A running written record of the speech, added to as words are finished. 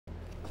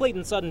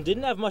Clayton Sutton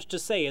didn't have much to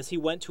say as he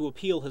went to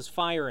appeal his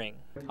firing.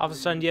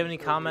 Officer Sutton, do you have any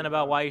comment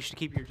about why you should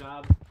keep your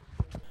job?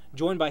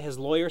 Joined by his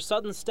lawyer,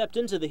 Sutton stepped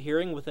into the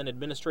hearing with an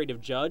administrative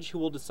judge who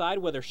will decide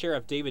whether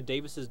Sheriff David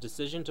Davis's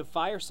decision to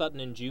fire Sutton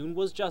in June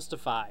was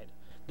justified.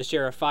 The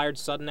sheriff fired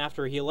Sutton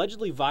after he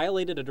allegedly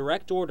violated a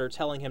direct order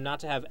telling him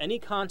not to have any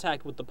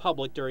contact with the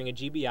public during a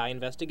GBI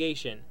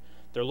investigation.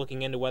 They're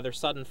looking into whether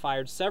Sutton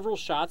fired several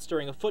shots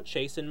during a foot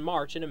chase in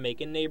March in a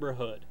Macon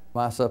neighborhood.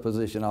 My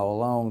supposition all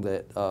along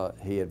that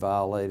he had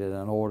violated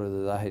an order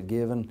that I had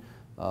given.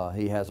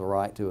 He has a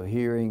right to a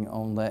hearing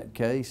on that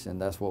case,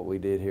 and that's what we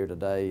did here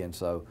today. And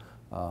so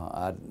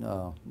I'd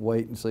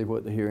wait and see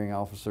what the hearing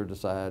officer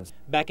decides.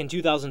 Back in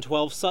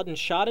 2012, Sutton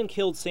shot and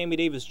killed Sammy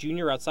Davis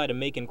Jr. outside of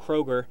Macon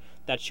Kroger.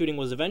 That shooting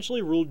was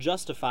eventually ruled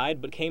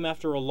justified, but came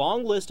after a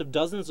long list of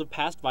dozens of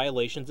past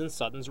violations in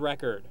Sutton's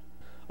record.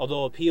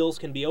 Although appeals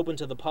can be open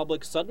to the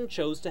public, Sutton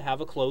chose to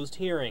have a closed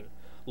hearing.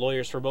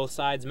 Lawyers for both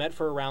sides met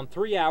for around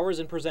 3 hours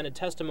and presented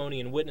testimony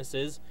and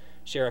witnesses.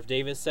 Sheriff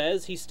Davis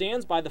says he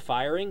stands by the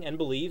firing and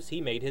believes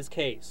he made his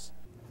case.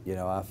 You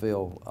know, I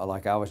feel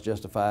like I was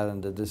justified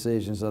in the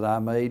decisions that I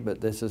made, but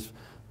this is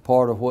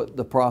part of what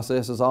the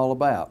process is all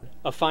about.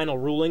 A final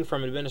ruling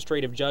from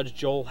Administrative Judge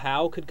Joel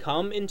Howe could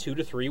come in 2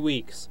 to 3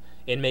 weeks.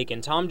 In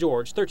Macon, Tom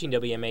George, 13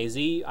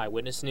 WMAZ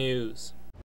Eyewitness News.